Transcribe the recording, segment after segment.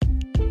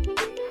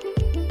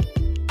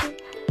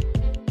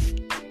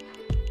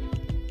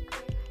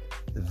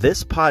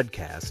This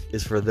podcast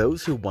is for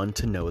those who want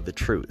to know the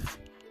truth.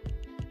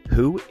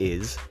 Who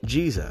is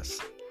Jesus?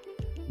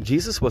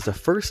 Jesus was a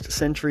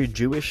first-century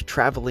Jewish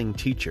traveling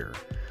teacher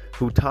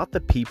who taught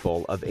the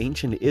people of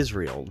ancient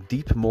Israel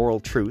deep moral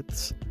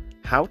truths,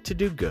 how to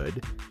do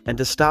good, and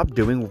to stop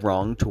doing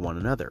wrong to one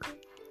another.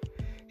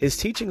 His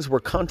teachings were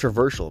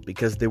controversial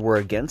because they were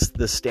against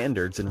the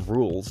standards and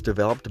rules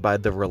developed by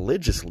the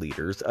religious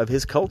leaders of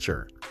his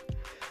culture.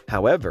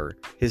 However,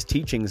 his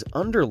teachings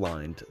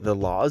underlined the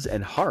laws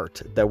and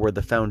heart that were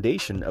the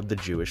foundation of the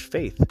Jewish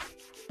faith.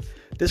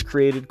 This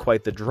created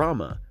quite the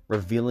drama,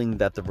 revealing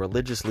that the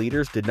religious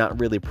leaders did not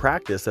really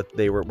practice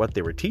what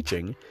they were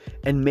teaching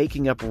and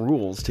making up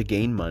rules to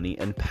gain money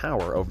and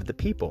power over the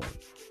people.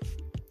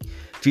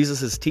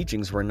 Jesus'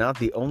 teachings were not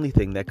the only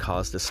thing that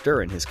caused a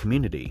stir in his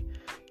community.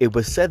 It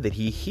was said that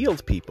he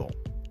healed people.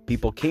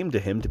 People came to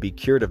him to be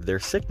cured of their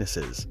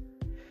sicknesses.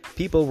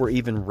 People were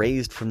even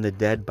raised from the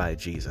dead by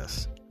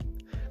Jesus.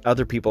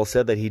 Other people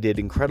said that he did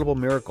incredible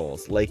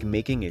miracles like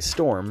making a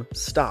storm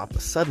stop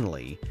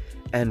suddenly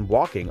and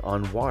walking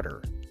on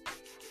water.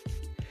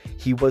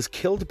 He was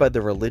killed by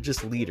the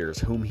religious leaders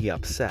whom he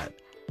upset,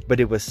 but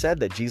it was said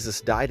that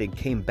Jesus died and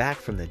came back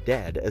from the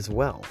dead as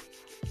well.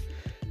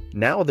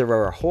 Now there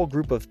are a whole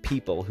group of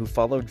people who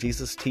follow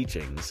Jesus'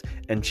 teachings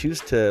and choose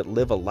to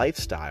live a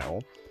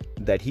lifestyle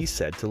that he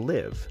said to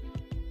live.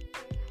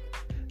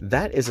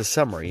 That is a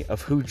summary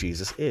of who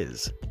Jesus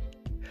is.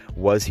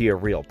 Was he a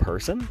real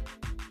person?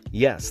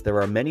 Yes, there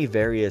are many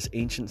various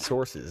ancient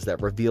sources that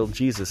reveal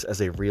Jesus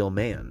as a real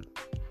man.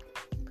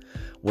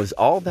 Was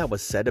all that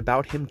was said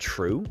about him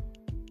true?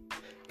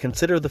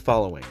 Consider the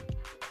following.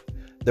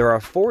 There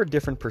are 4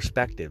 different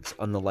perspectives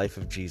on the life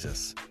of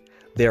Jesus.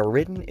 They are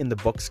written in the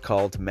books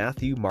called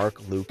Matthew,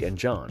 Mark, Luke, and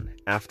John,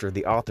 after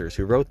the authors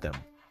who wrote them.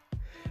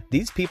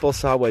 These people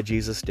saw what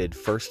Jesus did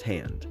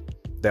firsthand.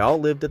 They all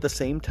lived at the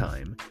same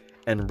time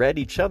and read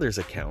each other's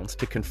accounts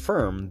to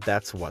confirm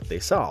that's what they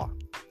saw.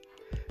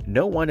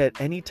 No one at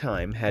that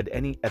time had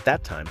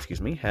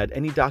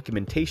any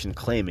documentation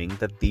claiming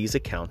that these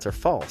accounts are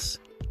false.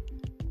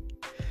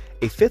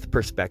 A 5th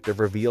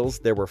perspective reveals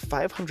there were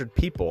 500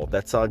 people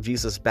that saw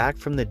Jesus back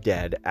from the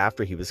dead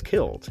after he was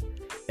killed,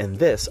 and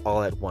this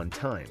all at one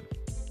time.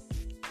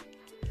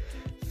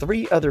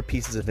 3 other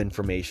pieces of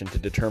information to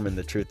determine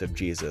the truth of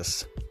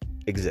Jesus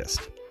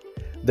exist.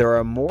 There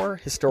are more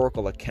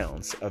historical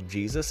accounts of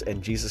Jesus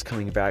and Jesus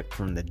coming back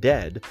from the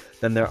dead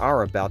than there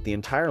are about the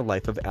entire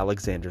life of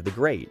Alexander the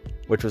Great,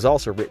 which was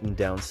also written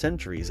down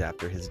centuries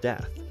after his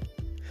death.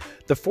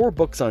 The 4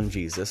 books on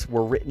Jesus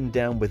were written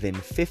down within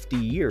 50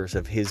 years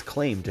of his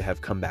claim to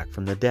have come back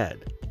from the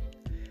dead.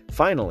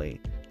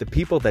 Finally, the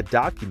people that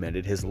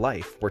documented his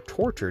life were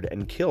tortured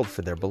and killed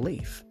for their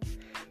belief.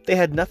 They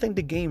had nothing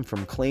to gain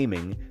from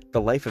claiming the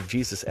life of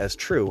Jesus as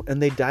true,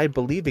 and they died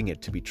believing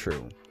it to be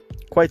true.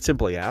 Quite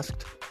simply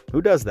asked,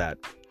 who does that?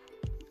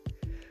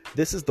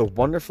 This is the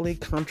wonderfully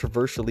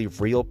controversially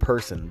real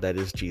person that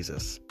is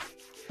Jesus.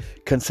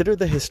 Consider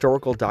the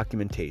historical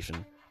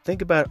documentation.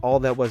 Think about all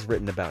that was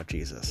written about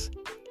Jesus.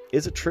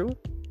 Is it true?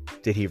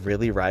 Did he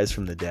really rise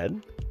from the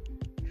dead?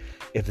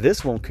 If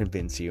this won't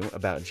convince you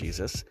about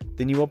Jesus,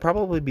 then you will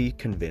probably be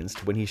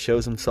convinced when he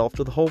shows himself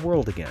to the whole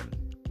world again.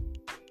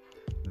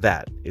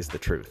 That is the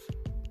truth.